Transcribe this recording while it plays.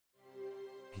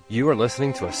You are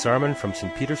listening to a sermon from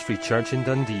St. Peter's Free Church in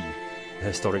Dundee, the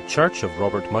historic church of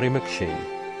Robert Murray McCheyne.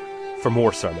 For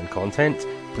more sermon content,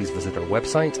 please visit our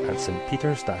website at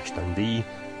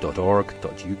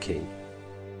stpeters-dundee.org.uk.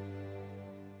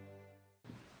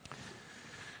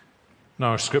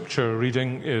 Now, our scripture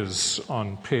reading is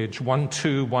on page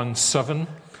 1217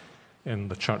 in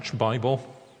the Church Bible.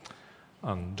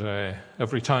 And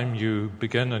every time you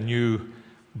begin a new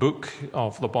book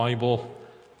of the Bible,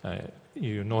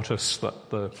 you notice that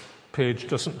the page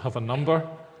doesn't have a number,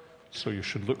 so you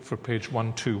should look for page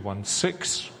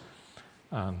 1216.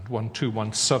 And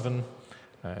 1217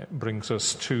 brings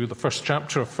us to the first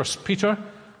chapter of 1 Peter,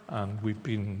 and we've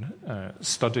been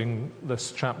studying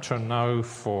this chapter now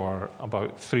for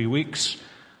about 3 weeks,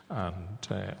 and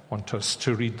want us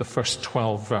to read the first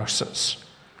 12 verses.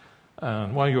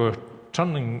 And while you're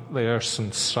turning there,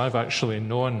 since I've actually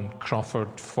known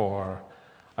Crawford for,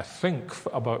 I think,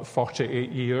 about 48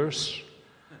 years,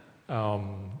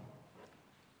 the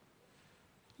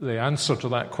answer to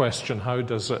that question, how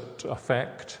does it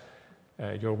affect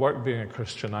your work being a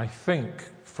Christian, I think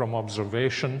from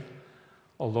observation,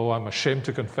 although I'm ashamed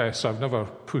to confess I've never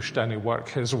pushed any work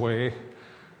his way,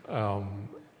 the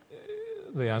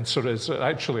answer is it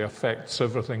actually affects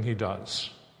everything he does.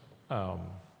 But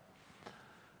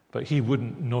he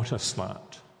wouldn't notice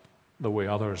that the way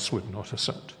others would notice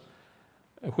it,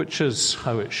 which is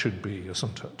how it should be,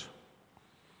 isn't it?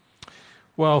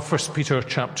 Well, 1 Peter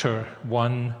chapter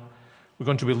 1, we're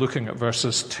going to be looking at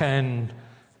verses 10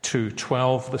 to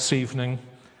 12 this evening,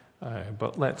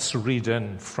 but let's read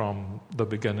in from the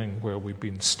beginning where we've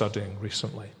been studying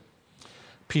recently.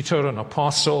 Peter, an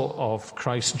apostle of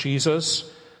Christ Jesus,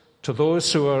 to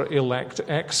those who are elect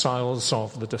exiles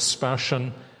of the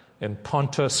dispersion in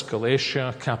Pontus,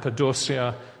 Galatia,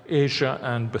 Cappadocia, Asia,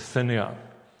 and Bithynia,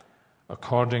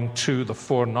 according to the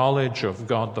foreknowledge of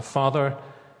God the Father,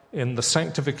 in the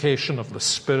sanctification of the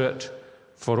Spirit,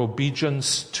 for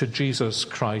obedience to Jesus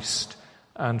Christ,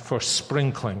 and for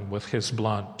sprinkling with his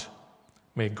blood.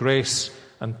 May grace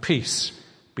and peace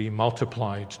be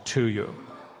multiplied to you.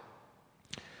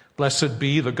 Blessed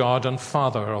be the God and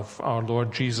Father of our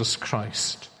Lord Jesus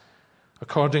Christ.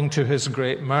 According to his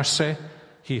great mercy,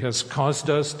 he has caused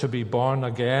us to be born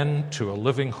again to a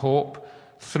living hope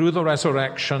through the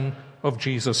resurrection of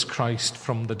Jesus Christ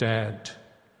from the dead,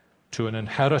 to an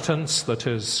inheritance that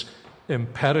is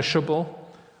imperishable,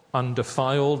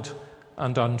 undefiled,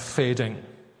 and unfading,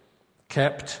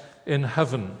 kept in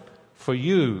heaven for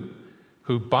you,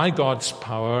 who by God's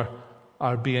power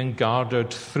are being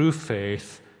guarded through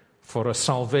faith for a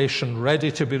salvation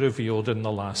ready to be revealed in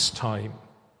the last time.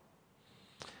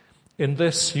 In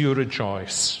this you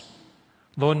rejoice,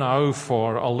 though now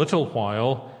for a little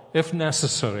while, if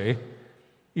necessary,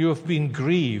 you have been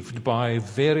grieved by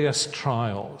various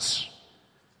trials,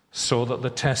 so that the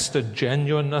tested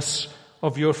genuineness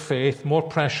of your faith, more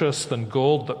precious than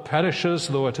gold that perishes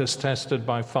though it is tested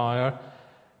by fire,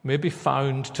 may be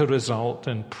found to result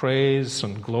in praise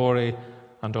and glory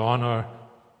and honor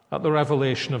at the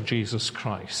revelation of Jesus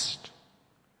Christ.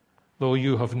 Though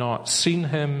you have not seen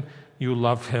him, you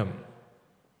love him.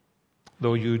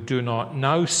 Though you do not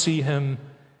now see him,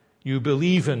 you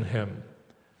believe in him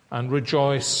and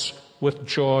rejoice with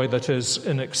joy that is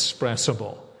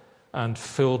inexpressible and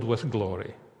filled with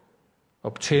glory,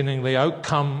 obtaining the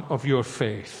outcome of your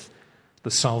faith,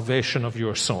 the salvation of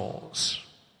your souls.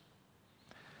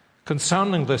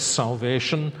 Concerning this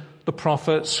salvation, the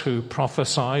prophets who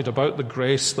prophesied about the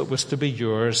grace that was to be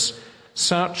yours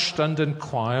searched and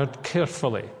inquired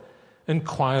carefully,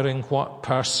 inquiring what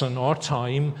person or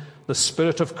time the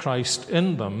Spirit of Christ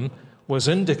in them was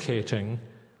indicating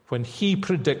when he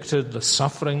predicted the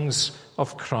sufferings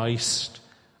of Christ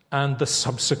and the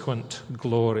subsequent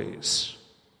glories.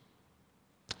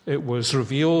 It was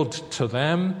revealed to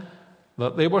them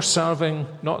that they were serving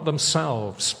not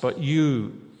themselves, but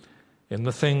you, in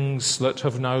the things that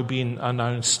have now been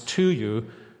announced to you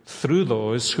through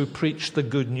those who preach the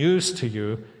good news to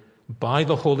you by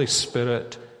the Holy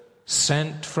Spirit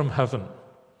sent from heaven,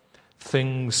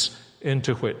 things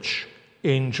into which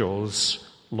angels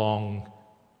long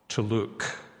to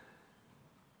look.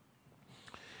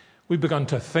 We've begun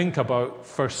to think about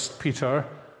 1 Peter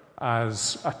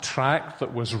as a tract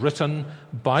that was written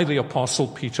by the Apostle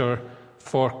Peter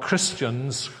for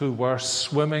Christians who were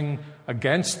swimming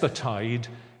against the tide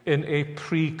in a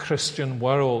pre-Christian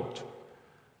world.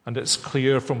 And it's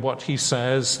clear from what he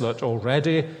says that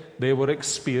already they were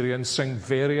experiencing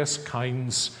various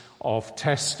kinds of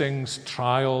testings,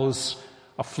 trials,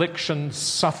 afflictions,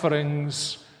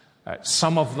 sufferings,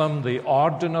 Some of them, the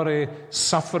ordinary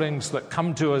sufferings that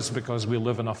come to us because we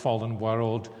live in a fallen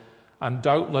world, and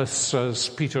doubtless, as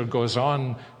Peter goes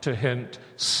on to hint,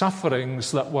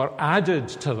 sufferings that were added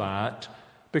to that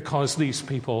because these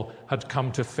people had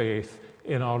come to faith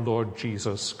in our Lord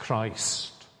Jesus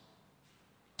Christ.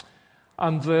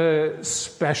 And the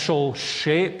special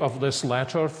shape of this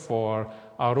letter for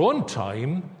our own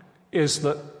time is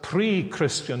that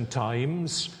pre-Christian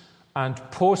times and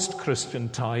post-Christian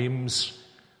times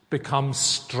become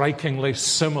strikingly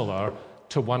similar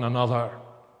to one another.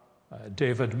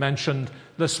 David mentioned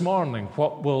this morning,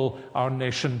 what will our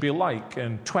nation be like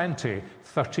in 20,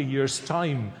 30 years'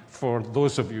 time, for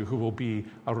those of you who will be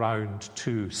around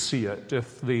to see it?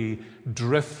 If the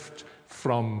drift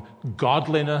from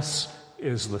godliness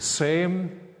is the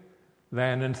same,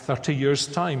 then in 30 years'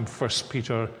 time, 1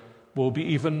 Peter will be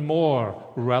even more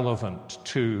relevant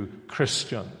to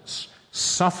Christians,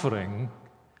 suffering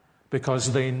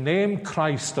because they name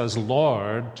Christ as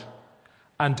Lord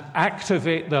and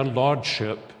activate their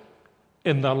lordship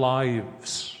in their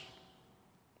lives.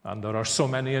 And there are so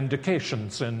many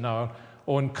indications in our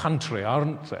own country,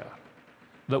 aren't there,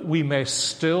 that we may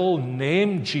still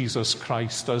name Jesus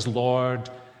Christ as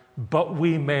Lord, but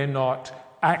we may not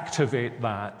activate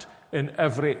that in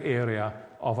every area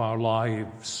of our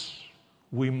lives.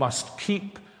 We must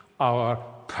keep our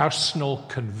personal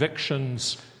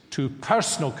convictions to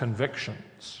personal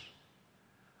convictions.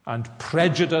 And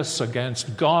prejudice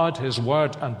against God, His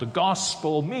Word, and the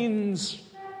gospel means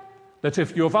that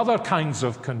if you have other kinds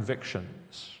of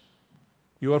convictions,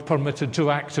 you are permitted to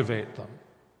activate them.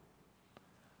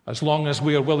 As long as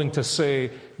we are willing to say,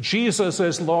 Jesus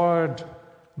is Lord,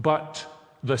 but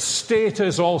the state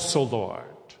is also Lord,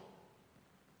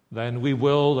 then we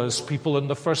will, as people in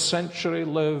the first century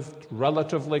lived,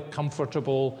 relatively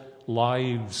comfortable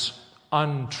lives,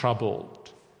 untroubled.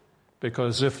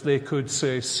 Because if they could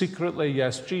say secretly,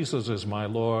 yes, Jesus is my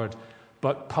Lord,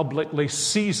 but publicly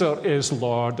Caesar is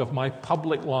Lord of my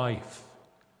public life,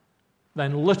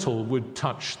 then little would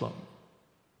touch them.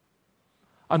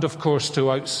 And of course,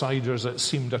 to outsiders, it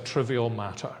seemed a trivial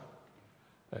matter.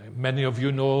 Many of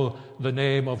you know the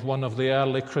name of one of the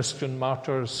early Christian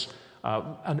martyrs,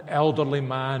 an elderly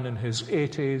man in his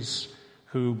 80s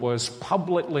who was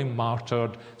publicly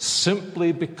martyred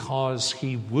simply because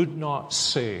he would not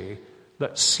say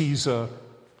that Caesar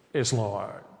is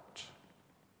Lord.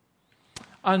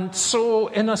 And so,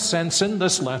 in a sense, in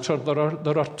this letter,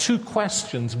 there are two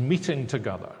questions meeting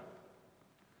together.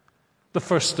 The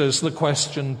first is the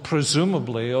question,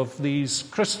 presumably, of these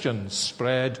Christians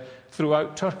spread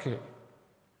throughout Turkey.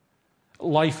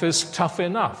 Life is tough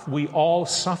enough. We all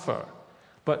suffer.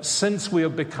 But since we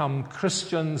have become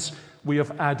Christians, we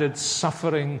have added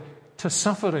suffering to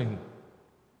suffering.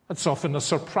 It's often a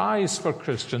surprise for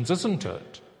Christians, isn't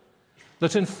it?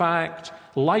 That in fact,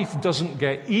 life doesn't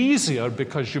get easier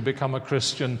because you become a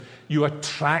Christian. You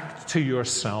attract to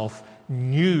yourself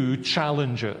new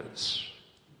challenges.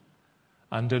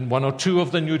 And in one or two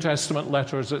of the New Testament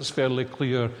letters, it's fairly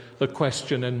clear the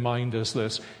question in mind is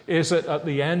this: is it at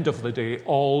the end of the day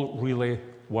all really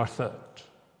worth it?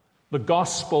 The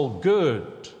gospel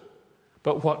good,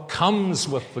 but what comes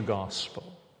with the gospel?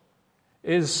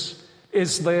 Is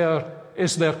there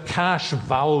cash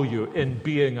value in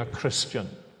being a Christian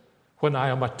when I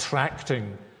am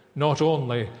attracting not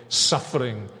only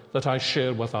suffering that I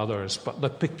share with others, but the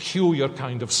peculiar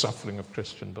kind of suffering of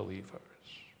Christian believers?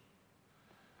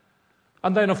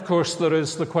 And then, of course, there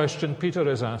is the question Peter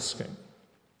is asking.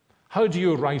 How do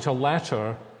you write a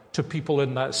letter to people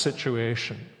in that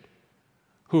situation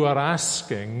who are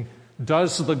asking,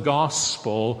 does the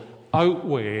gospel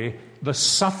outweigh the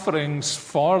sufferings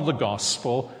for the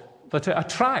gospel that it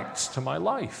attracts to my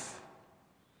life?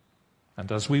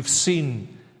 And as we've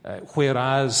seen,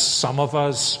 whereas some of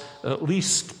us at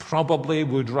least probably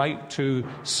would write to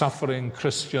suffering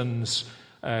Christians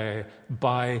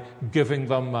by giving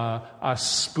them a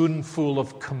spoonful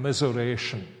of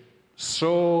commiseration.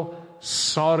 So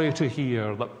sorry to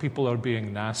hear that people are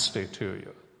being nasty to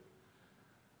you.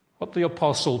 What the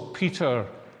Apostle Peter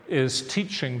is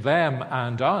teaching them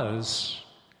and us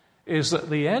is that at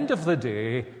the end of the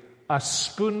day, a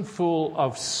spoonful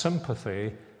of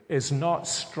sympathy is not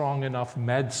strong enough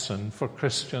medicine for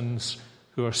Christians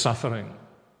who are suffering.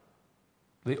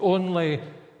 The only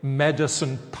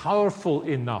medicine powerful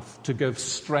enough to give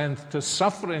strength to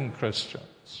suffering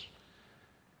Christians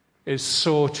is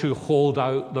so to hold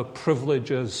out the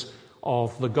privileges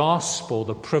of the gospel,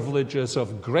 the privileges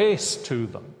of grace to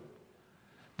them,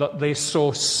 that they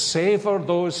so savor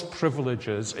those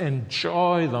privileges,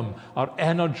 enjoy them, are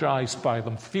energized by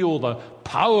them, feel the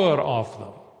power of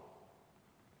them,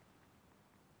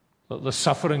 That the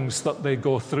sufferings that they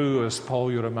go through, as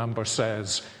Paul, you remember,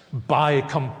 says, by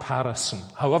comparison,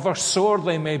 however sore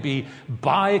they may be,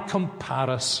 by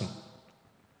comparison,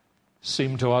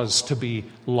 seem to us to be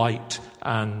light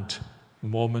and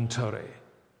momentary.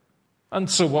 And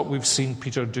so what we've seen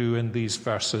Peter do in these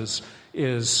verses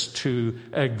is to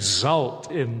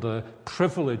exult in the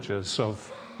privileges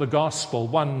of the gospel.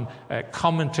 One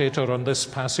commentator on this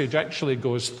passage actually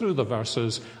goes through the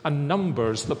verses and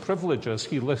numbers the privileges.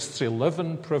 He lists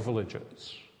 11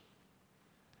 privileges.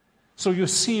 So you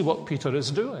see what Peter is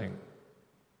doing.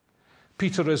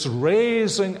 Peter is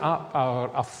raising up our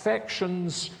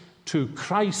affections to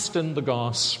Christ in the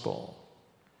gospel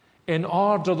in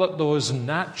order that those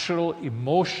natural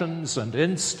emotions and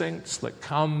instincts that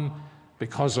come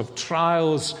because of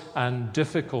trials and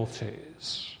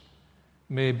difficulties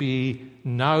may be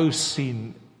now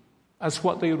seen as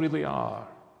what they really are: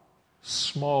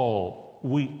 small,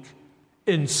 weak,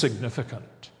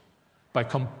 insignificant, by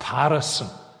comparison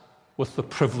with the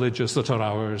privileges that are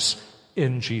ours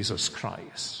in Jesus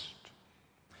Christ.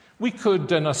 We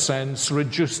could, in a sense,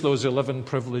 reduce those 11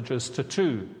 privileges to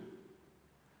 2.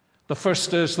 The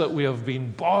first is that we have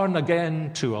been born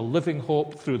again to a living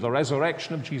hope through the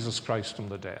resurrection of Jesus Christ from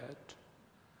the dead.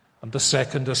 And the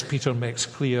second, as Peter makes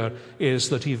clear, is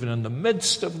that even in the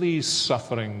midst of these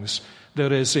sufferings,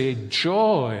 there is a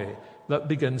joy that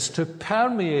begins to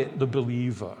permeate the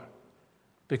believer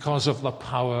because of the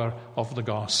power of the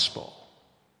gospel.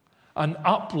 An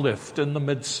uplift in the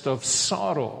midst of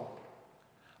sorrow,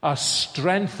 a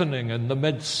strengthening in the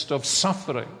midst of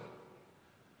suffering,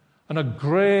 and a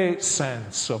great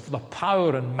sense of the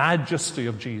power and majesty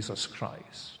of Jesus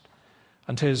Christ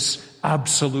and his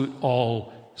absolute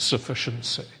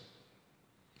all-sufficiency.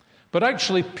 But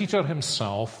actually, Peter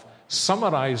himself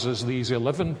summarizes these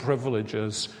 11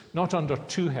 privileges not under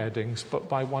 2 headings, but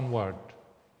by one word.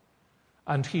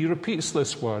 And he repeats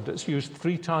this word. It's used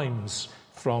 3 times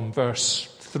from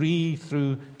verse 3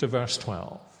 through to verse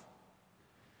 12.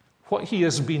 What he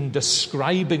has been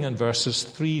describing in verses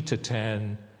 3 to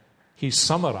 10, he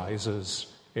summarizes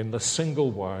in the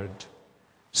single word,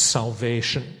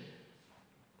 salvation.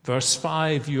 Verse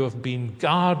 5, you have been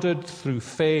guarded through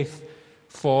faith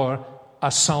for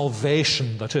a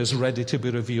salvation that is ready to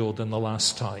be revealed in the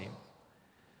last time.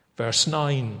 Verse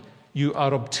 9, you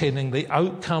are obtaining the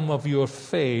outcome of your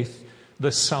faith,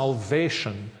 the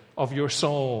salvation of your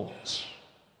souls.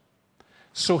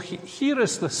 So here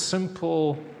is the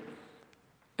simple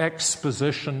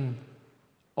exposition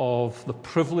of the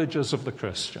privileges of the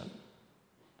Christian.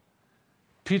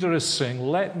 Peter is saying,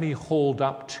 let me hold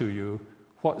up to you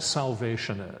what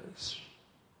salvation is.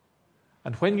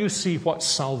 And when you see what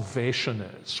salvation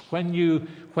is, when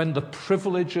the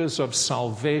privileges of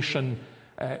salvation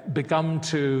begin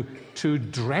to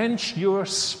drench your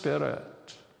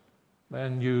spirit,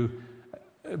 then you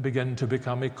begin to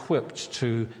become equipped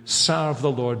to serve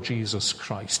the Lord Jesus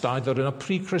Christ, either in a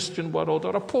pre-Christian world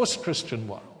or a post-Christian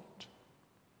world.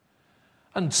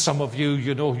 And some of you,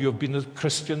 you've been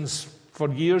Christians for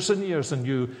years and years, and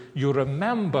you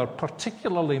remember,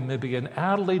 particularly maybe in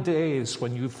early days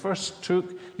when you first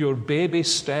took your baby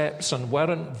steps and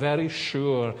weren't very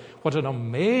sure, what an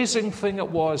amazing thing it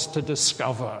was to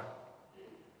discover,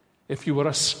 if you were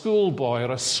a schoolboy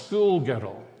or a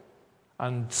schoolgirl,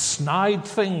 and snide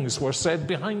things were said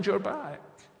behind your back.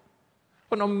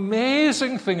 What an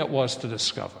amazing thing it was to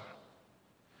discover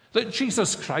that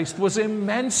Jesus Christ was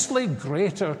immensely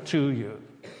greater to you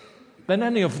than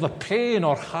any of the pain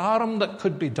or harm that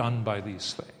could be done by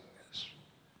these things.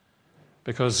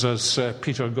 Because as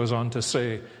Peter goes on to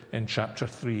say in chapter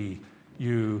 3,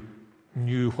 you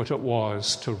knew what it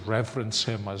was to reverence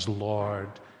him as Lord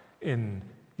in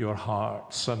your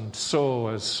hearts. And so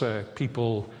as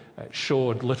people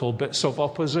showed little bits of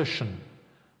opposition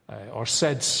or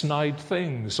said snide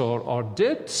things or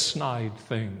did snide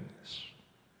things,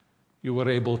 you were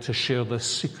able to share this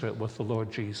secret with the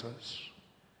Lord Jesus.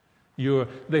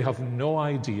 They have no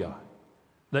idea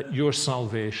that your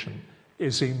salvation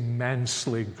is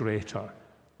immensely greater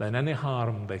than any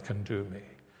harm they can do me.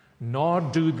 Nor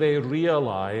do they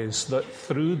realize that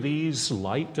through these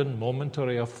light and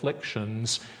momentary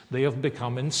afflictions, they have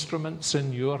become instruments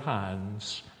in your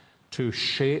hands to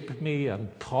shape me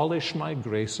and polish my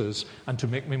graces and to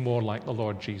make me more like the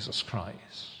Lord Jesus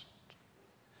Christ.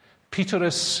 Peter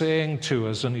is saying to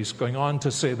us, and he's going on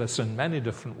to say this in many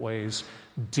different ways,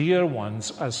 dear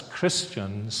ones, as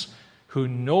Christians who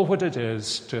know what it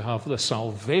is to have the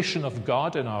salvation of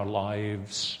God in our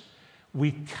lives,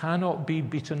 we cannot be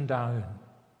beaten down.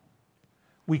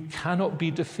 We cannot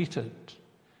be defeated.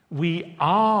 We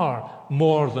are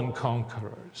more than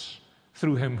conquerors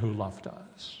through him who loved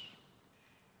us.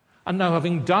 And now,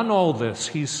 having done all this,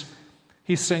 he's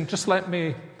saying, just let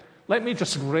me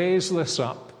just raise this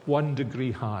up 1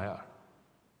 degree higher.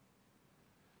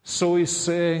 So he's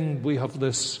saying we have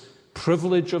this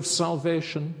privilege of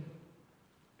salvation.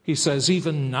 He says,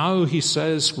 even now, he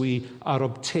says, we are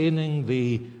obtaining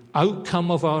the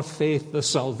outcome of our faith, the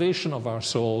salvation of our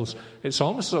souls. It's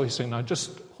almost as though he's saying, now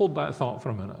just hold that thought for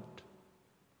a minute.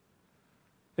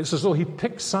 It's as though he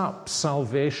picks up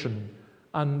salvation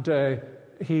and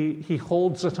he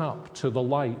holds it up to the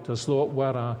light as though it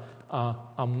were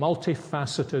a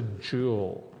multifaceted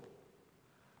jewel.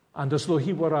 And as though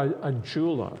he were a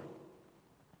jeweler.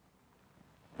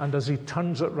 And as he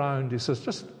turns it round, he says,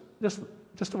 just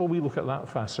have a wee look at that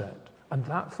facet and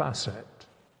that facet.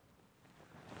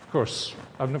 Of course,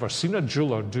 I've never seen a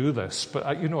jeweler do this, but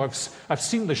I've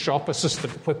seen the shop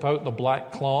assistant whip out the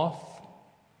black cloth.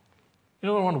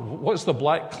 What's the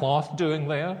black cloth doing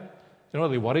there? Are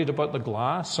they worried about the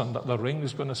glass and that the ring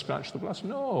is going to scratch the glass?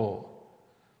 No.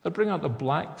 They bring out the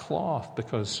black cloth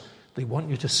because they want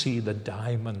you to see the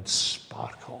diamond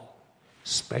sparkle,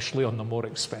 especially on the more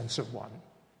expensive one,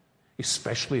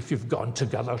 especially if you've gone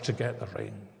together to get the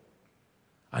ring.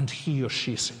 And he or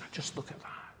she is saying, just look at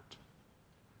that.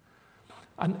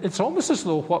 And it's almost as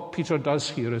though what Peter does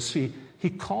here is he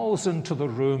calls into the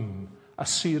room a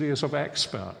series of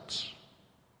experts.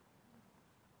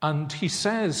 And he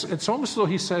says, it's almost as though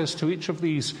he says to each of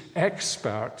these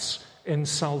experts in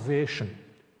salvation,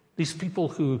 these people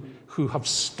who have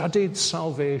studied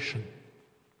salvation,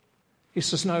 he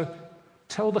says, now,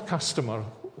 tell the customer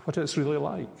what it's really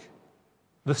like,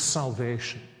 this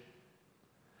salvation.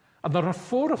 And there are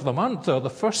 4 of them, aren't there?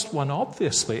 The first one,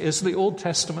 obviously, is the Old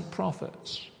Testament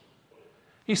prophets.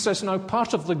 He says, now,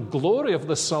 part of the glory of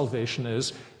this salvation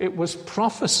is it was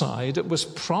prophesied, it was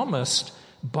promised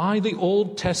by the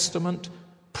Old Testament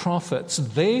prophets.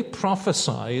 They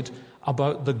prophesied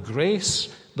about the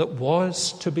grace that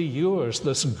was to be yours,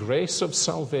 this grace of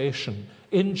salvation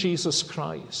in Jesus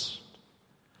Christ.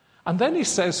 And then he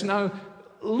says, now,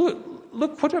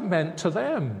 look what it meant to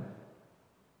them.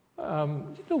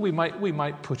 We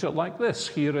might put it like this.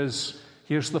 Here's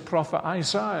the prophet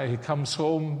Isaiah. He comes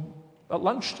home at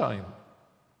lunchtime.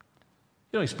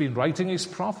 He's been writing his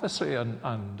prophecy,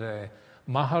 and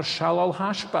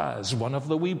Maher-shalal-Hashbaz, one of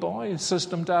the wee boys, says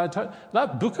to him, Dad,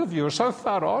 that book of yours, how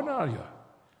far on are you?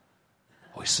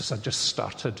 Oh, he says, I just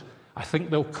started. I think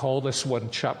they'll call this one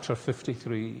chapter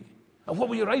 53. And what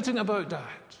were you writing about, Dad?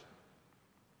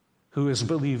 Who has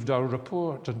believed our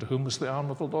report, and to whom was the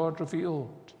arm of the Lord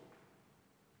revealed?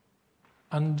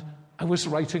 And I was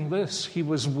writing this. He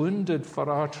was wounded for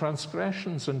our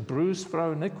transgressions and bruised for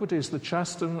our iniquities. The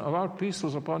chastisement of our peace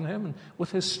was upon him, and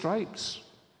with his stripes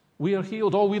we are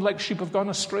healed. All we like sheep have gone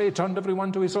astray, turned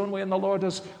everyone to his own way, and the Lord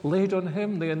has laid on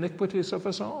him the iniquities of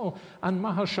us all. And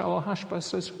Maher-shalal-Hashbaz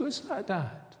says, who is that, Dad?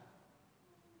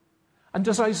 And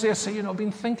does Isaiah say, I've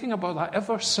been thinking about that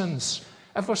ever since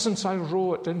I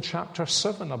wrote in chapter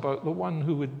 7 about the one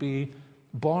who would be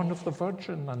born of the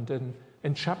Virgin, and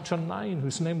in chapter 9,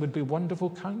 whose name would be Wonderful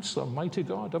Counselor, Mighty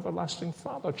God, Everlasting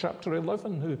Father, chapter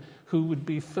 11, who would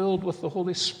be filled with the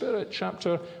Holy Spirit,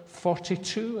 chapter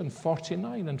 42 and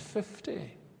 49 and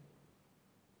 50.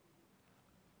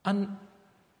 And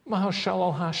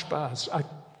Maher-shalal-Hashbaz, I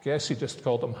guess he just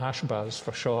called him Hashbaz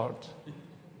for short,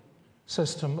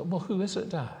 says to him, well, who is it,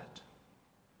 Dad?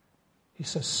 He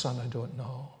says, son, I don't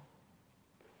know.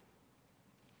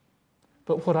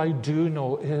 But what I do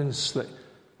know is that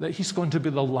he's going to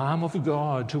be the Lamb of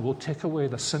God who will take away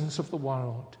the sins of the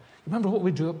world. Remember what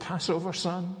we do at Passover,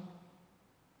 son?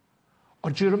 Or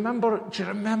do you remember that?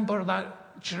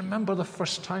 Do you remember the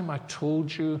first time I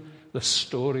told you the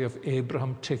story of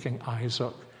Abraham taking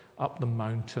Isaac up the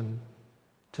mountain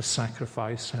to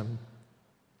sacrifice him?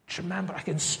 Do you remember? I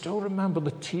can still remember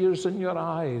the tears in your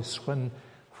eyes when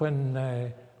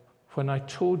I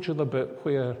told you the bit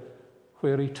where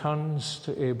he turns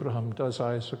to Abraham, does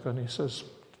Isaac, and he says,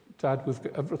 Dad, we've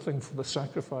got everything for the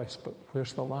sacrifice, but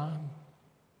where's the lamb?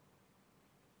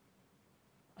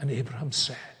 And Abraham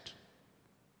said,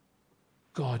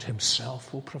 God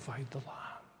himself will provide the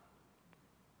lamb.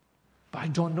 But I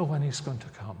don't know when he's going to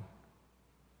come.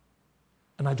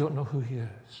 And I don't know who he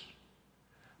is.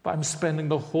 But I'm spending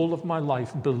the whole of my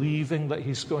life believing that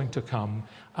he's going to come,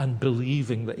 and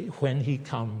believing that when he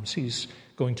comes, he's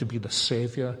going to be the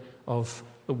Savior of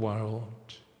the world.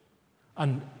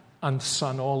 And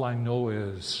son, all I know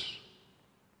is,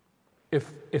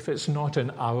 if it's not in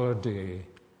our day,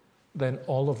 then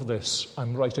all of this,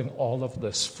 I'm writing all of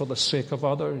this for the sake of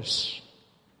others.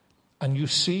 And you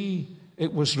see,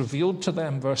 It was revealed to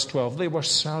them, verse 12, they were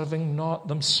serving not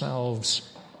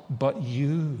themselves, but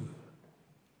you.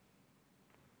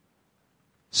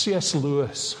 C.S.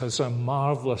 Lewis has a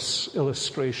marvelous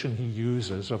illustration he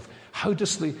uses of how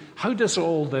does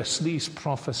all this, these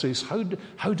prophecies,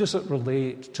 how does it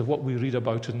relate to what we read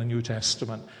about in the New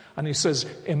Testament? And he says,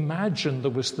 imagine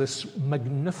there was this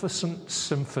magnificent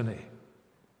symphony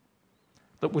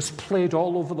that was played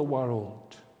all over the world.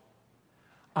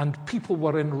 And people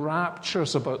were in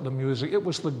raptures about the music. It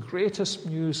was the greatest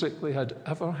music they had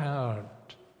ever heard.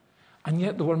 And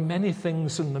yet there were many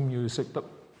things in the music that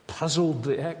puzzled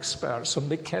the experts, and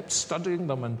they kept studying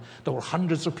them. And there were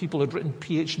hundreds of people who had written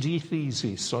PhD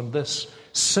theses on this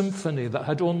symphony that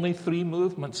had only 3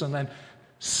 movements. And then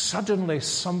suddenly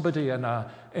somebody in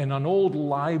an old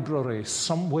library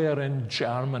somewhere in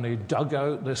Germany dug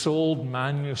out this old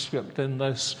manuscript in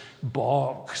this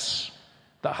box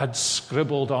that had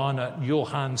scribbled on it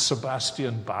Johann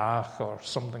Sebastian Bach or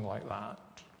something like that.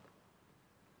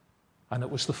 And it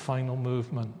was the final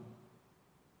movement.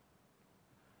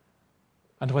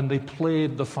 And when they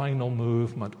played the final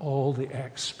movement, all the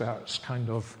experts kind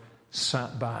of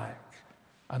sat back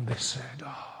and they said,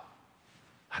 oh,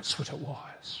 that's what it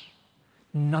was.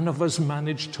 None of us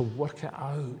managed to work it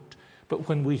out. But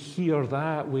when we hear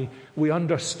that, we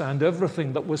understand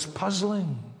everything that was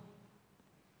puzzling.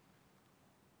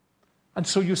 And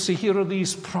so you see, here are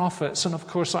these prophets, and of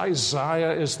course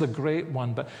Isaiah is the great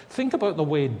one. But think about the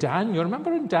way Daniel,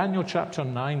 remember in Daniel chapter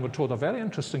 9, we're told a very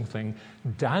interesting thing.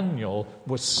 Daniel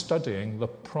was studying the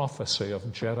prophecy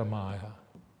of Jeremiah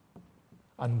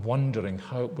and wondering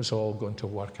how it was all going to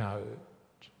work out.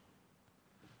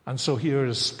 And so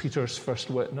here's Peter's first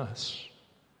witness.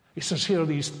 He says, here are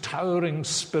these towering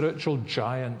spiritual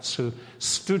giants who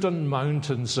stood on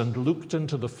mountains and looked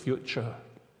into the future.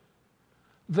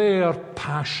 Their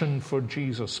passion for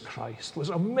Jesus Christ was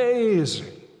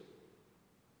amazing,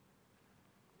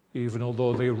 even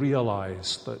although they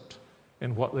realized that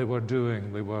in what they were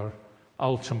doing, they were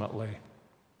ultimately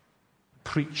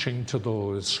preaching to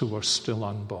those who were still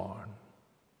unborn.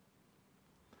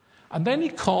 And then he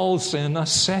calls in a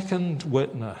second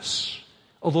witness,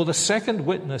 although the second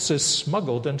witness is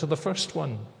smuggled into the first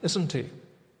one, isn't he?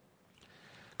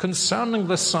 Concerning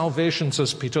this salvation,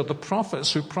 says Peter, the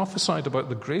prophets who prophesied about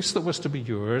the grace that was to be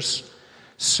yours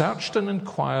searched and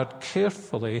inquired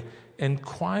carefully,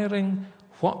 inquiring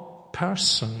what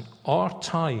person or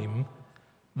time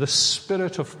the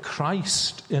Spirit of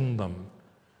Christ in them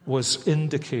was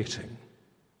indicating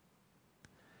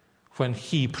when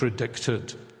he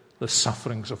predicted the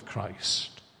sufferings of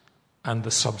Christ and the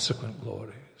subsequent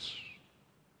glories.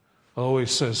 Oh, he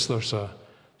says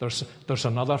there's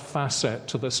another facet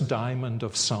to this diamond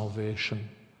of salvation.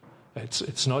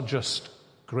 It's not just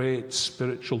great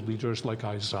spiritual leaders like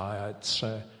Isaiah. It's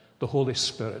the Holy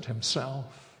Spirit himself.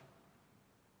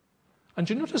 And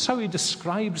you notice how he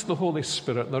describes the Holy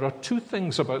Spirit? There are 2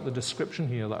 things about the description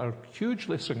here that are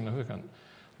hugely significant.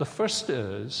 The first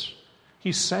is,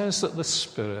 he says that the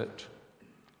Spirit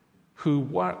who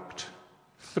worked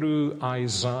through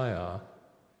Isaiah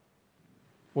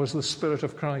was the Spirit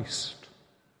of Christ.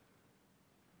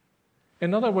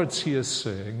 In other words, he is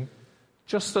saying,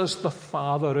 just as the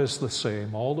Father is the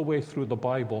same all the way through the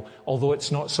Bible, although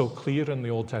it's not so clear in the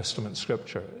Old Testament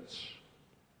scriptures,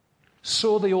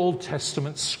 so the Old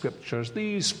Testament scriptures,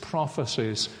 these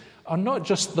prophecies, are not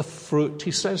just the fruit,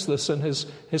 he says this in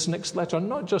his next letter,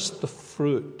 not just the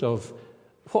fruit of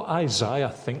what Isaiah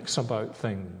thinks about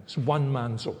things, one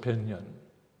man's opinion.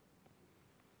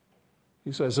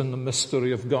 He says, in the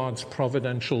mystery of God's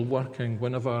providential working,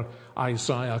 whenever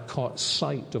Isaiah caught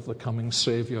sight of the coming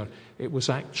Savior, it was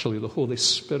actually the Holy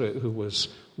Spirit who was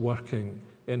working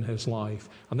in his life.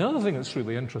 And the other thing that's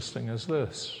really interesting is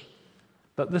this,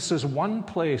 that this is one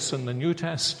place in the New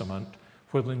Testament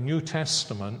where the New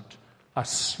Testament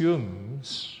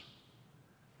assumes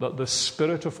that the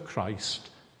Spirit of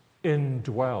Christ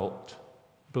indwelt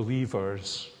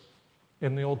believers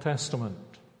in the Old Testament.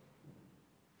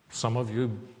 Some of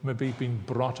you maybe been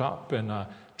brought up in a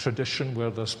tradition where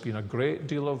there's been a great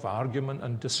deal of argument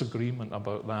and disagreement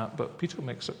about that, but Peter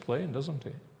makes it plain, doesn't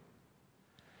he?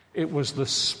 It was the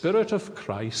Spirit of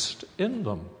Christ in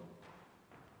them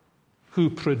who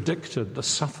predicted the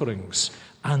sufferings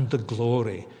and the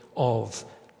glory of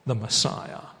the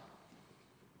Messiah.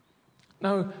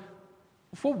 Now,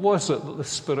 what was it that the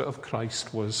Spirit of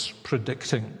Christ was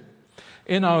predicting?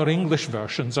 In our English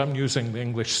versions, I'm using the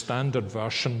English Standard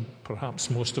Version. Perhaps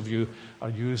most of you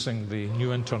are using the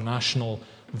New International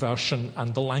Version,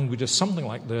 and the language is something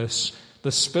like this.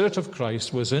 The Spirit of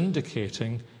Christ was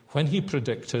indicating, when he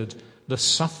predicted the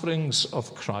sufferings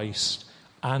of Christ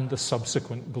and the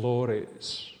subsequent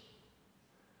glories,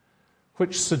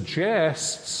 which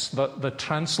suggests that the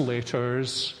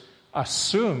translators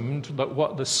assumed that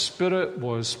what the Spirit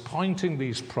was pointing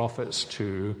these prophets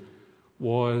to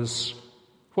was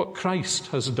what Christ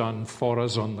has done for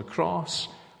us on the cross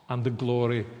and the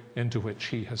glory into which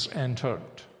he has entered.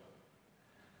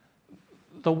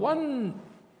 The one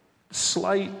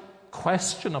slight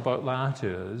question about that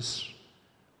is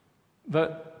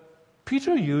that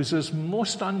Peter uses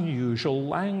most unusual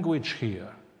language here.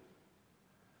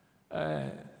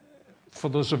 For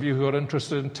those of you who are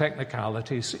interested in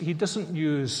technicalities, he doesn't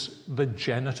use the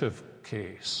genitive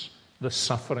case, the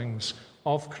sufferings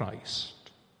of Christ.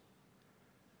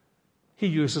 He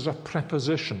uses a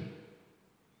preposition,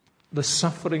 the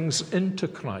sufferings into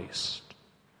Christ,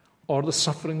 or the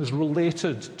sufferings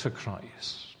related to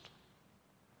Christ.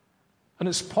 And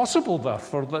it's possible,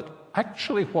 therefore, that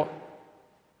actually what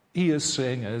he is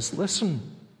saying is, listen,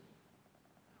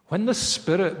 when the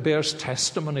Spirit bears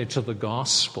testimony to the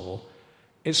gospel,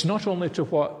 it's not only to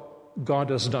what God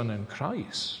has done in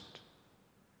Christ,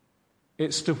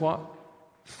 it's to what,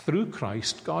 through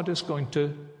Christ, God is going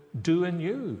to do in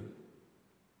you.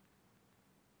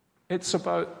 It's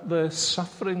about the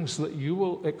sufferings that you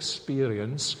will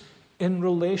experience in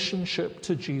relationship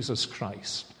to Jesus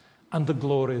Christ and the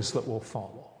glories that will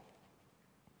follow.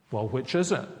 Well, which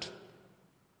is it?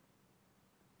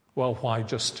 Well, why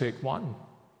just take one?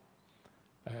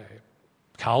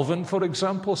 Calvin, for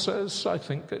example, says, I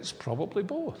think it's probably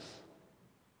both.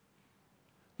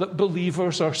 That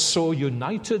believers are so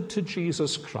united to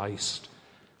Jesus Christ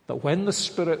that when the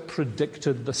Spirit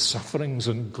predicted the sufferings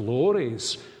and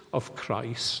glories of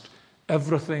Christ,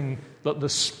 everything that the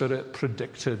Spirit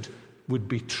predicted would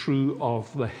be true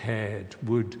of the head,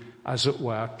 would, as it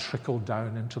were, trickle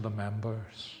down into the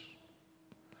members.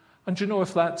 And you know,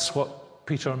 if that's what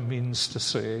Peter means to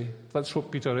say, that's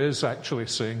what Peter is actually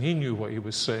saying, he knew what he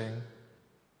was saying.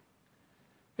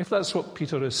 If that's what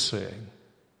Peter is saying,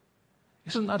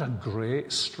 isn't that a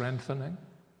great strengthening?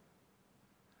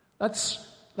 That's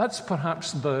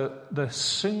perhaps the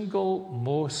single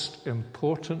most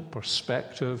important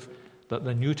perspective that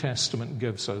the New Testament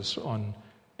gives us on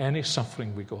any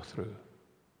suffering we go through,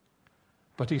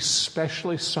 but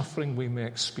especially suffering we may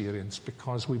experience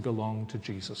because we belong to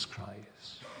Jesus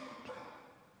Christ.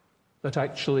 That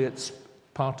actually it's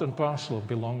part and parcel of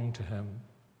belonging to him.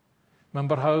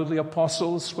 Remember how the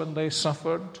apostles, when they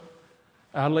suffered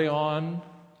early on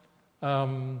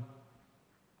and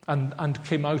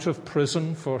came out of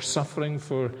prison for suffering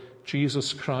for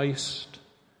Jesus Christ?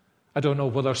 I don't know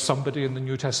whether somebody in the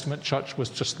New Testament church was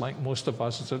just like most of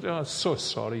us and said, oh, so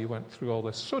sorry you went through all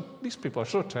this. These people are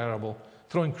so terrible,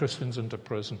 throwing Christians into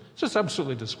prison. It's just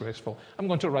absolutely disgraceful. I'm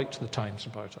going to write to the Times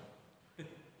about it.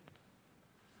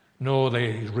 No,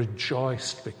 they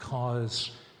rejoiced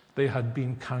because they had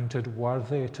been counted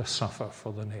worthy to suffer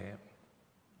for the name.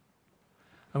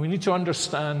 And we need to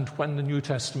understand when the New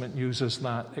Testament uses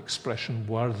that expression,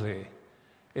 worthy,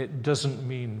 it doesn't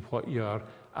mean what your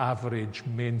average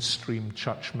mainstream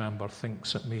church member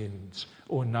thinks it means.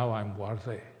 Oh, now I'm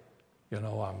worthy. You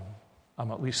know,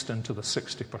 I'm at least into the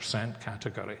 60%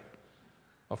 category.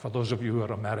 Or for those of you who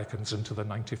are Americans, into the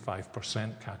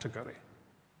 95% category.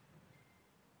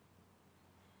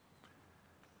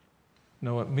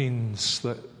 No, it means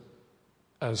that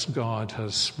as God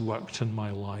has worked in my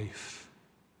life,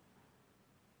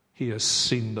 he has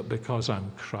seen that because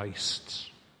I'm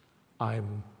Christ's,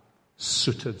 I'm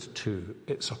suited to,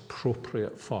 it's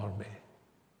appropriate for me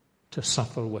to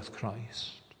suffer with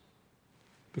Christ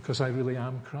because I really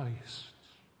am Christ.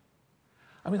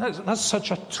 I mean, that's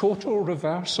such a total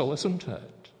reversal, isn't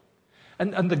it?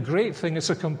 And the great thing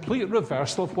is a complete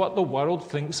reversal of what the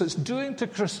world thinks it's doing to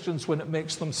Christians when it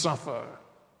makes them suffer.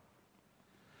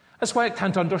 That's why it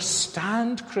can't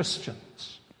understand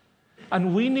Christians.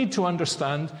 And we need to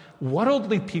understand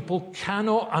worldly people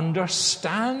cannot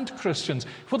understand Christians.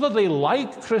 Whether they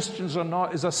like Christians or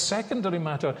not is a secondary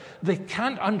matter. They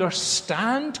can't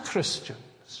understand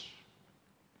Christians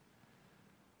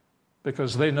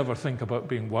because they never think about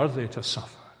being worthy to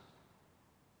suffer.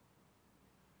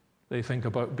 They think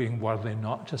about being worthy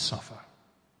not to suffer.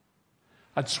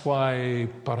 That's why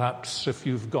perhaps if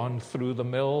you've gone through the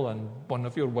mill and one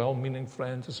of your well-meaning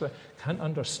friends has said, can't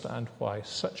understand why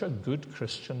such a good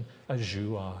Christian as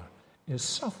you are is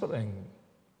suffering.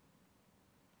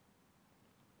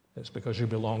 It's because you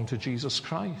belong to Jesus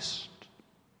Christ.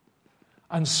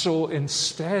 And so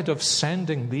instead of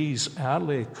sending these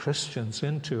early Christians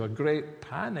into a great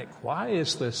panic, why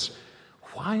is this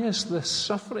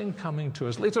suffering coming to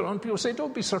us? Later on, people say,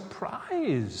 don't be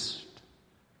surprised.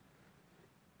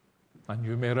 And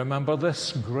you may remember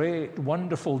this great,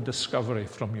 wonderful discovery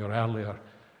from your earlier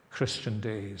Christian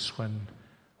days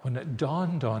when it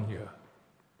dawned on you,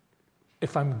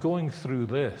 if I'm going through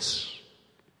this,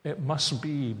 it must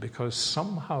be because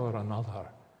somehow or another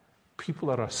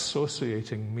people are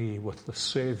associating me with the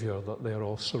Savior that they're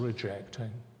also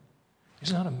rejecting.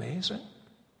 Isn't that amazing?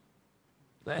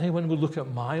 That anyone would look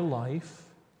at my life,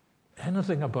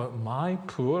 anything about my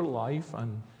poor life,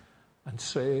 and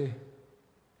say,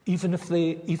 even if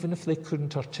they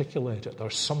couldn't articulate it,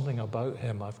 there's something about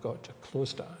him I've got to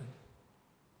close down.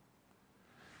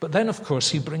 But then, of course,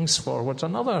 he brings forward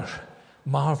another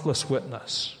marvelous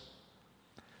witness.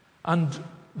 And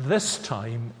this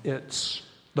time it's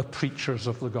the preachers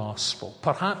of the gospel.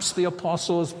 Perhaps the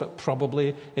apostles, but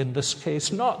probably in this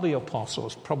case not the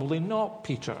apostles, probably not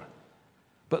Peter,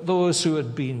 but those who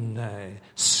had been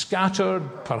scattered,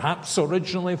 perhaps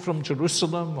originally from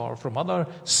Jerusalem or from other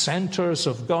centers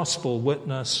of gospel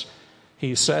witness.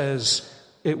 He says,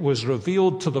 it was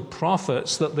revealed to the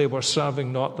prophets that they were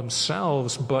serving not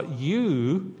themselves, but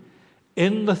you,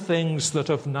 in the things that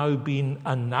have now been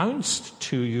announced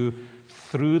to you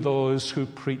through those who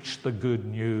preach the good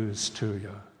news to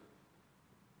you.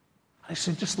 I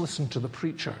say, just listen to the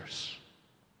preachers.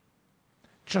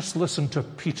 Just listen to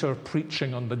Peter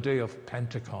preaching on the day of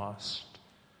Pentecost.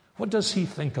 What does he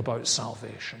think about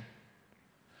salvation?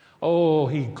 Oh,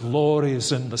 he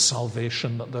glories in the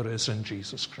salvation that there is in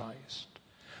Jesus Christ.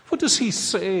 What does he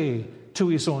say to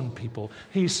his own people?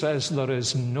 He says, there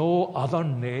is no other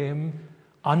name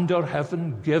under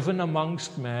heaven given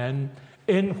amongst men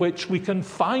in which we can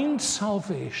find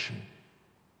salvation.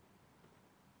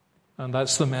 And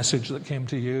that's the message that came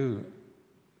to you.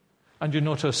 And you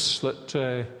notice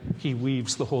that he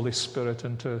weaves the Holy Spirit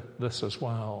into this as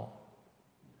well.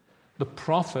 The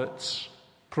prophets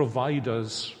provide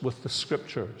us with the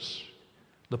scriptures.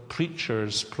 The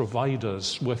preachers provide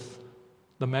us with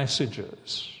the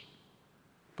messages.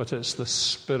 But it's the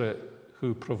Spirit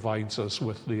who provides us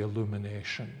with the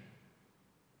illumination.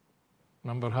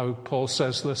 Remember how Paul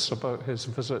says this about his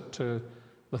visit to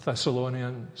the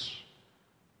Thessalonians?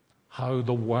 How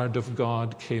the Word of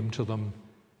God came to them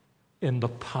in the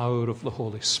power of the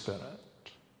Holy Spirit.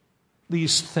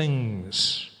 These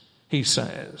things, he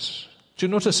says. Do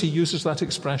you notice he uses that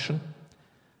expression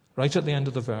right at the end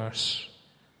of the verse?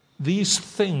 These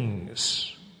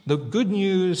things, the good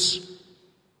news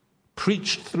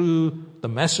preached through the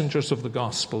messengers of the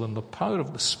gospel in the power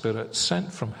of the Spirit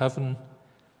sent from heaven,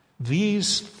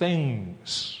 these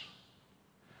things.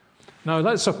 Now,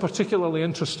 that's a particularly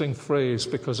interesting phrase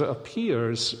because it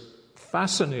appears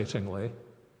fascinatingly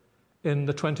in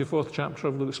the 24th chapter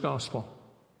of Luke's Gospel.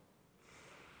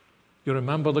 You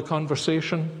remember the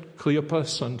conversation,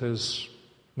 Cleopas and his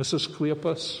Mrs.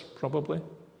 Cleopas, probably?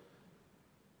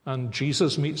 And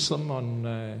Jesus meets them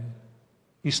on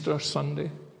Easter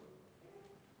Sunday.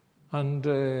 And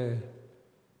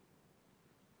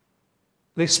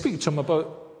they speak to him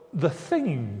about the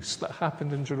things that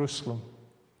happened in Jerusalem.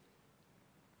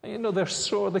 And, you know,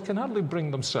 they can hardly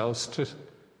bring themselves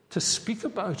to speak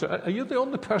about it. Are you the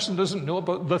only person who doesn't know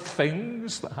about the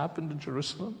things that happened in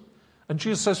Jerusalem? And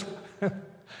Jesus says,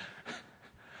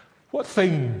 what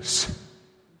things?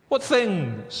 What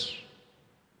things?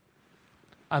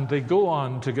 And they go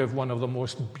on to give one of the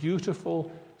most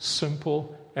beautiful,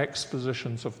 simple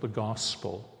expositions of the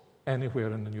gospel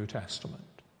anywhere in the New Testament.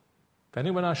 If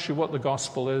anyone asks you what the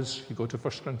gospel is, you go to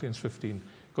 1 Corinthians 15,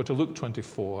 go to Luke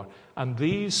 24, and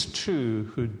these two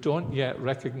who don't yet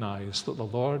recognize that the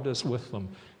Lord is with them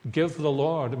give the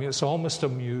Lord, it's almost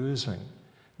amusing,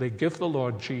 they give the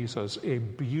Lord Jesus a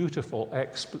beautiful,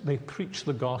 they preach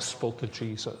the gospel to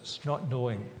Jesus, not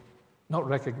knowing, not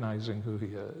recognizing who he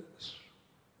is.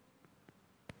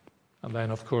 And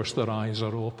then, of course, their eyes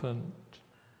are opened.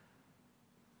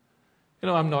 You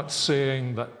know, I'm not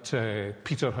saying that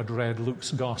Peter had read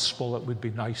Luke's gospel. It would be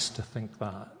nice to think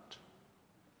that.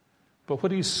 But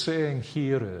what he's saying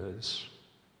here is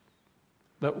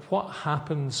that what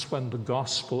happens when the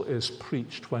gospel is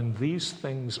preached, when these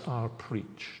things are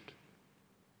preached,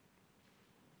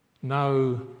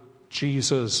 now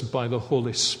Jesus, by the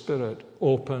Holy Spirit,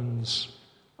 opens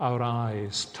our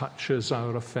eyes, touches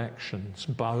our affections,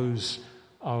 bows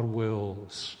our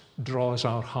wills, draws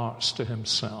our hearts to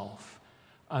himself.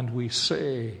 And we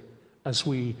say, as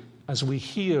we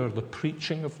hear the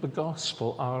preaching of the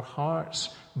gospel, our hearts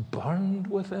burned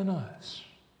within us.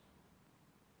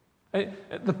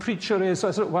 The preacher is,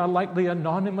 as it were, like the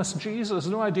anonymous Jesus.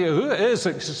 No idea who it is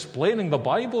explaining the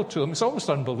Bible to them. It's almost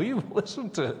unbelievable,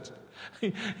 isn't it?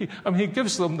 He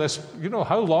gives them this,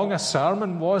 how long a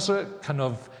sermon was it? Kind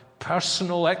of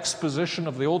personal exposition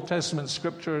of the Old Testament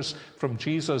scriptures from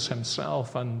Jesus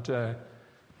himself. And,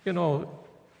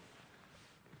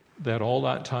 they're all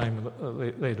that time,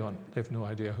 they've no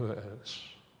idea who it is.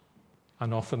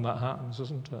 And often that happens,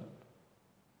 isn't it?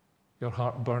 Your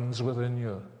heart burns within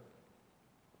you.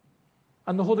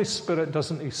 And the Holy Spirit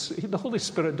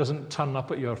doesn't turn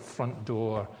up at your front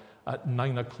door at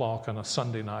 9 o'clock on a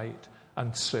Sunday night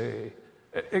and say,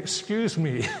 "Excuse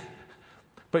me,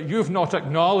 but you've not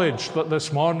acknowledged that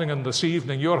this morning and this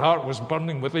evening your heart was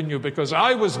burning within you because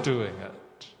I was doing it."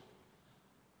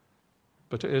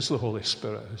 But it is the Holy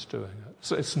Spirit who's doing it.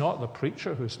 So it's not the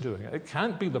preacher who's doing it. It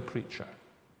can't be the preacher.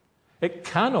 It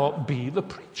cannot be the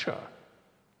preacher.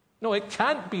 No, it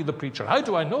can't be the preacher. How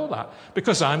do I know that?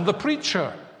 Because I'm the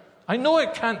preacher. I know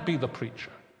it can't be the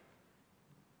preacher.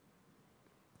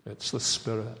 It's the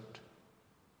Spirit.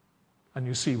 And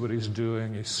you see what he's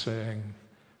doing. He's saying,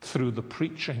 through the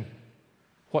preaching,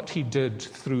 what he did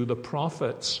through the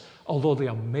prophets. Although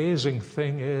the amazing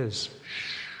thing is,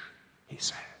 he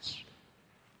says,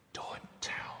 don't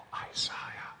tell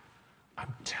Isaiah.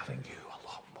 I'm telling you a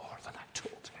lot more than I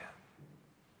told him.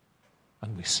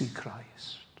 And we see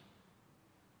Christ.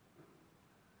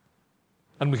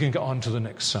 And we can get on to the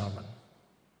next sermon.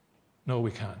 No, we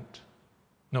can't.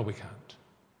 No, we can't.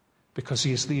 Because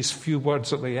he has these few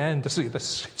words at the end.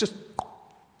 This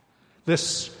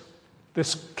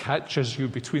catches you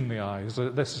between the eyes.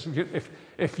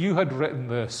 If you had written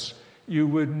this, you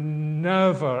would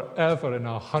never, ever in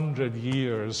 100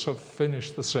 years have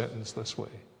finished the sentence this way,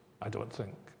 I don't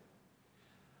think.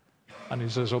 And he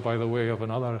says, oh, by the way, of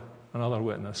another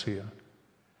witness here.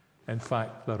 In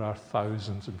fact, there are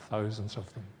thousands and thousands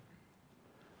of them.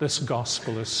 This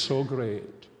gospel is so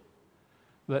great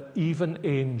that even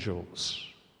angels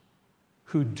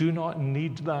who do not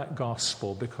need that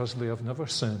gospel because they have never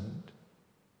sinned,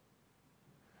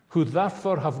 who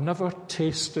therefore have never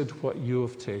tasted what you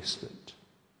have tasted,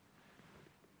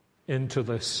 into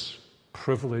this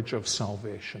privilege of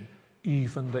salvation,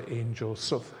 even the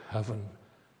angels of heaven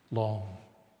long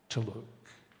to look.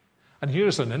 And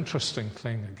here's an interesting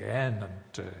thing again,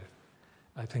 and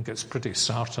I think it's pretty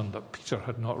certain that Peter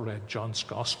had not read John's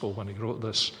Gospel when he wrote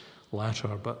this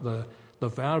letter, but the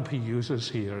verb he uses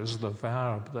here is the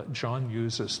verb that John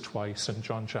uses twice in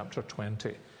John chapter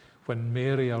 20, when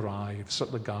Mary arrives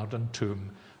at the garden tomb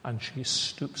and she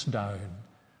stoops down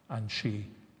and she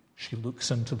looks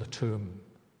into the tomb.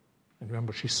 And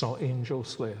remember, she saw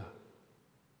angels there.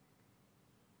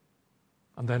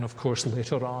 And then, of course,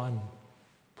 later on,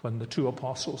 when the two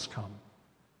apostles come,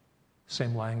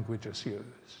 same language is used.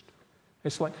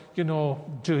 It's like,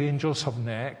 do angels have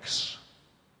necks?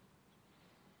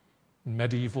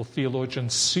 Medieval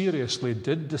theologians seriously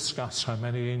did discuss how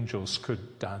many angels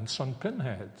could dance on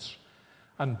pinheads.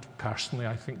 And personally,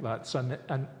 I think that's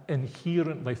an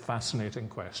inherently fascinating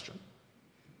question.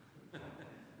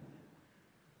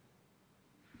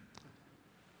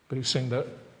 But he's saying that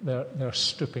they're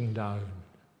stooping down.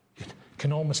 You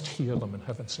can almost hear them in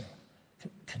heaven saying,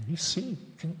 can you see?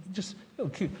 Can you just,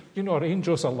 are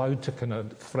angels allowed to kind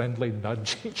of friendly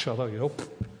nudge each other,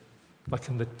 like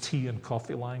in the tea and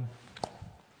coffee line?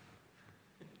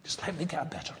 Just let me get a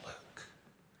better look.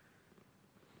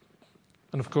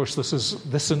 And of course,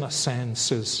 this in a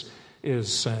sense is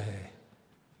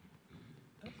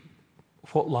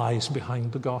what lies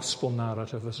behind the gospel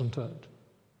narrative, isn't it?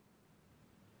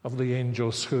 Of the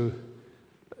angels who,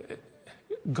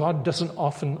 God doesn't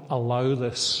often allow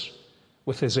this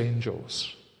with his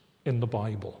angels in the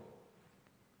Bible.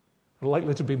 There are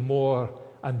likely to be more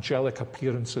angelic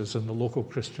appearances in the local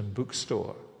Christian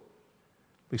bookstore,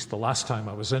 at least the last time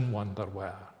I was in one there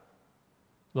were,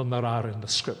 than there are in the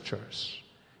scriptures.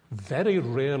 Very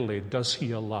rarely does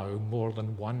he allow more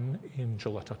than one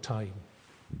angel at a time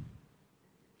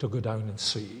to go down and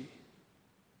see.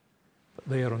 But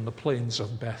there on the plains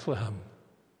of Bethlehem,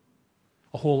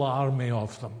 a whole army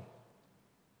of them.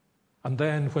 And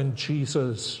then when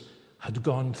Jesus had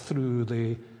gone through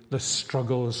the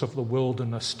struggles of the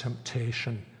wilderness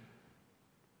temptation,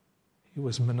 he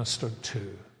was ministered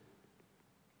to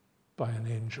by an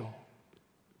angel.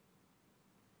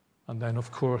 And then,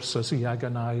 of course, as he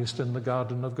agonized in the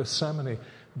Garden of Gethsemane,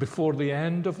 before the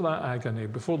end of that agony,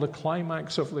 before the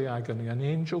climax of the agony, an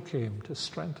angel came to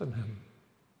strengthen him.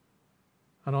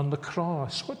 And on the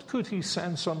cross, what could he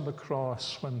sense on the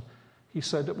cross when he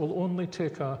said, it will only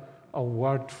take a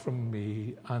word from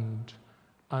me and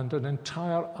an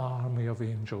entire army of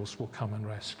angels will come and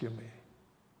rescue me?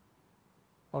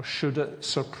 Or should it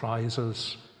surprise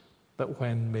us that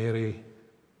when Mary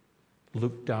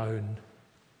looked down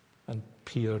and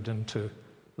peered into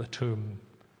the tomb,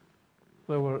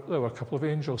 there were a couple of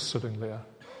angels sitting there.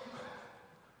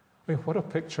 I mean, what a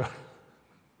picture.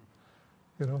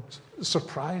 You know,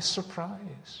 surprise,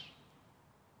 surprise.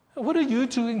 What are you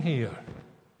doing here?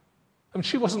 I mean,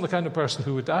 she wasn't the kind of person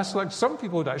who would ask that. Some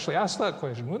people would actually ask that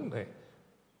question, wouldn't they?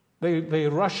 They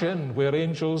rush in where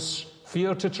angels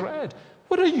fear to tread.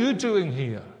 What are you doing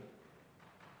here?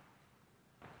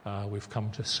 We've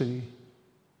come to see.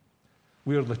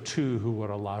 We're the two who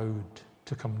were allowed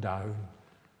to come down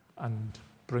and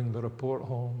bring the report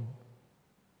home.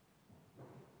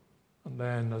 And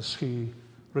then as he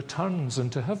returns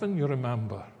into heaven, you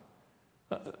remember,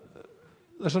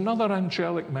 there's another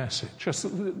angelic message. Just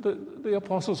the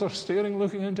apostles are staring,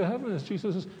 looking into heaven as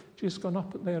Jesus has gone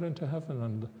up there into heaven,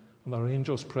 and there are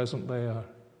angels present there.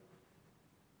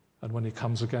 And when he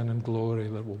comes again in glory,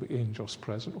 there will be angels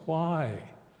present. Why?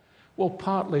 Well,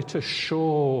 partly to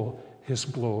show his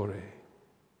glory,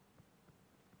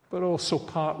 but also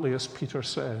partly, as Peter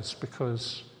says,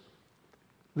 because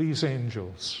these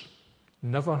angels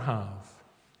never have,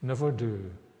 never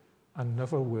do, and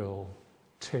never will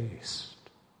taste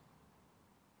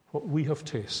what we have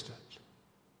tasted.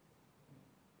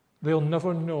 They'll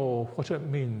never know what it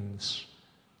means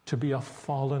to be a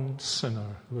fallen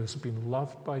sinner who has been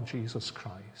loved by Jesus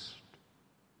Christ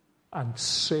and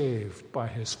saved by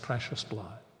his precious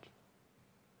blood,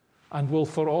 and will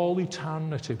for all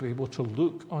eternity be able to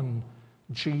look on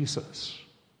Jesus.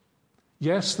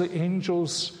 Yes, the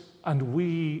angels and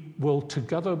we will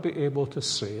together be able to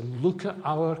say, look at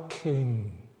our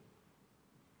King.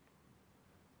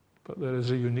 But there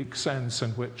is a unique sense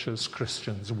in which, as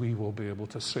Christians, we will be able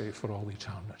to say for all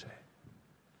eternity,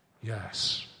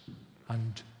 yes,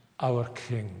 and our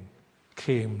King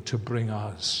came to bring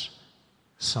us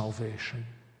salvation.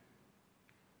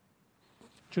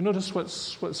 Do you notice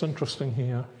what's interesting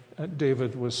here?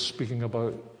 David was speaking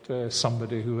about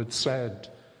somebody who had said,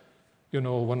 you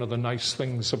know, one of the nice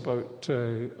things about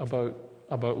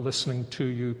listening to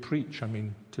you preach, I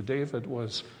mean, to David,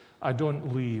 was, I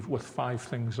don't leave with 5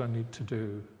 things I need to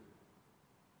do.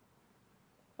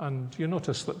 And you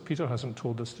notice that Peter hasn't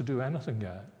told us to do anything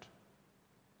yet.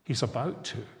 He's about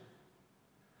to.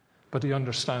 But he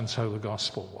understands how the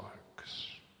gospel works.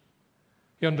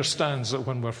 He understands that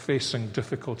when we're facing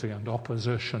difficulty and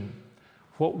opposition,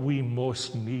 what we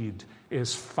most need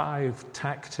is 5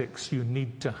 tactics you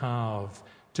need to have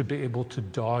to be able to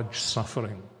dodge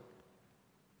suffering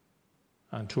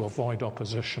and to avoid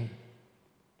opposition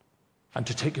and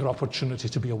to take your opportunity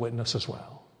to be a witness as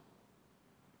well.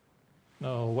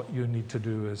 No, what you need to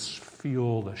do is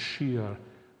feel the sheer,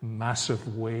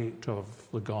 massive weight of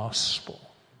the gospel,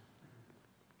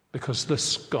 because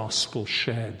this gospel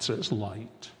sheds its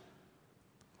light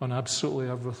on absolutely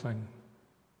everything,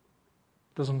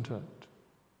 doesn't it?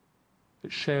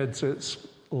 It sheds its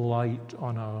light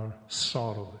on our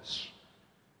sorrows.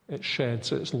 It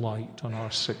sheds its light on our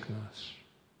sickness.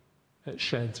 It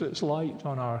sheds its light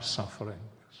on our sufferings.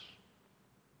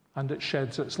 And it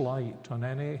sheds its light on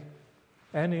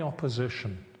any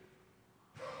opposition.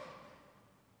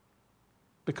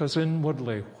 Because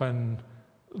inwardly, when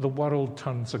the world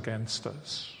turns against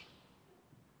us,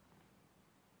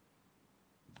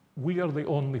 we are the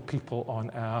only people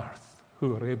on earth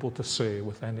who are able to say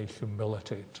with any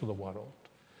humility to the world,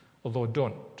 although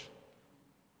don't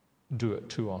do it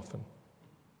too often,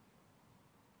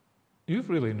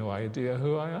 you've really no idea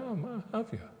who I am, have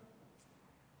you?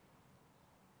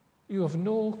 You have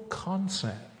no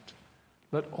concept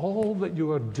that all that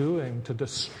you are doing to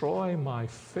destroy my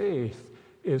faith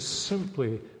is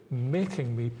simply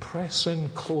making me press in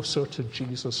closer to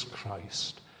Jesus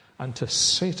Christ and to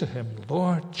say to him,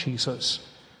 Lord Jesus,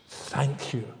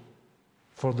 thank you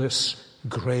for this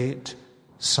great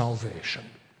salvation.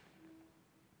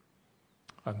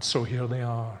 And so here they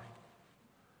are.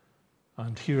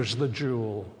 And here's the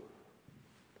jewel.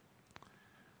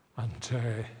 And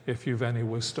if you've any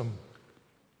wisdom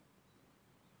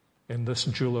in this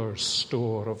jeweler's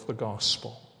store of the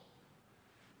gospel,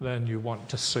 then you want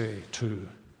to say to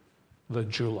the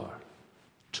jeweler,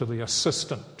 to the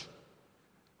assistant,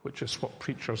 which is what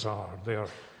preachers are.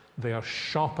 They are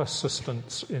shop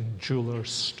assistants in jewelers'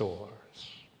 stores.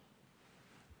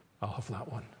 I'll have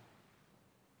that one.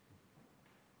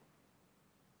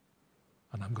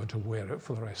 And I'm going to wear it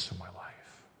for the rest of my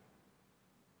life.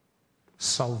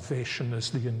 Salvation is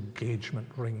the engagement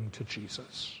ring to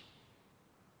Jesus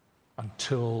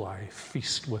until I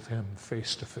feast with him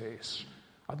face to face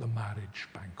at the marriage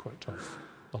banquet of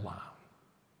the Lamb.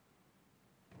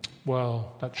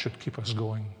 Well, that should keep us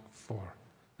going for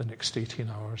the next 18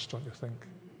 hours, don't you think?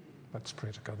 Let's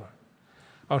pray together.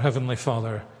 Our Heavenly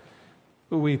Father,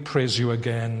 We praise you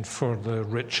again for the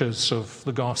riches of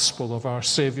the gospel of our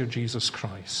Saviour Jesus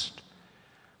Christ.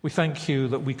 We thank you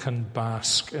that we can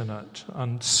bask in it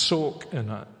and soak in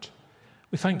it.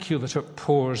 We thank you that it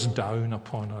pours down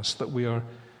upon us, that we are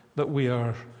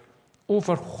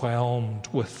overwhelmed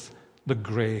with the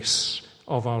grace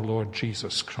of our Lord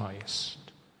Jesus Christ.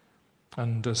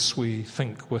 And as we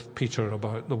think with Peter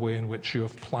about the way in which you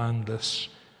have planned this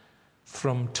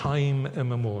from time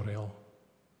immemorial,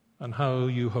 and how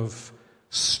you have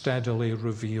steadily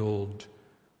revealed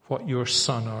what your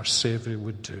Son, our Saviour,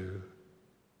 would do,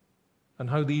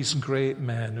 and how these great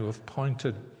men who have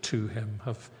pointed to him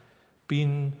have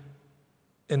been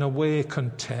in a way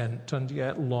content and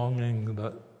yet longing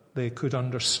that they could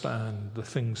understand the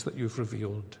things that you've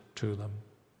revealed to them.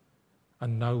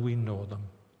 And now we know them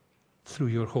through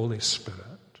your Holy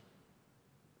Spirit.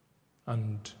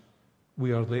 And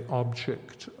we are the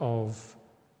object of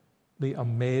the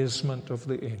amazement of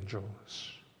the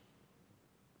angels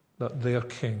that their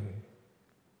King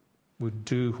would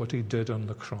do what he did on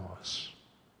the cross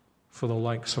for the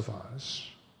likes of us.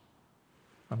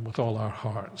 And with all our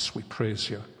hearts, we praise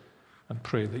you and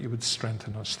pray that you would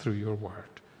strengthen us through your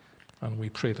word. And we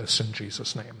pray this in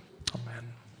Jesus' name. Amen.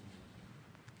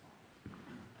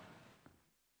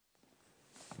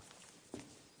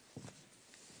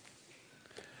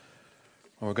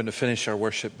 Well, we're going to finish our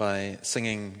worship by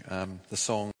singing the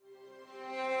song.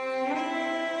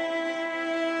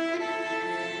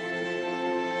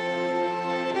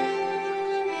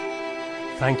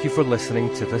 Thank you for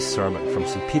listening to this sermon from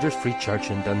St. Peter's Free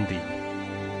Church in Dundee.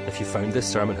 If you found this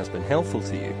sermon has been helpful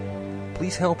to you,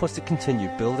 please help us to continue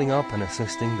building up and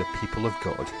assisting the people of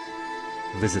God.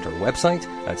 Visit our website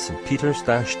at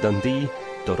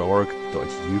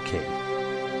stpeters-dundee.org.uk.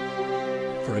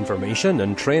 For information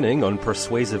and training on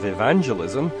persuasive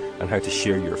evangelism and how to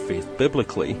share your faith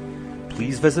biblically,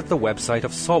 please visit the website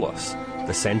of Solas,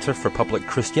 the Centre for Public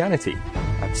Christianity,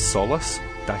 at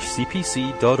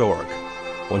solas-cpc.org.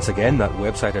 Once again, that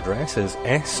website address is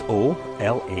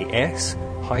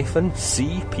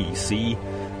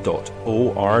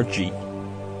solas-cpc.org.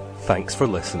 Thanks for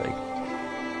listening.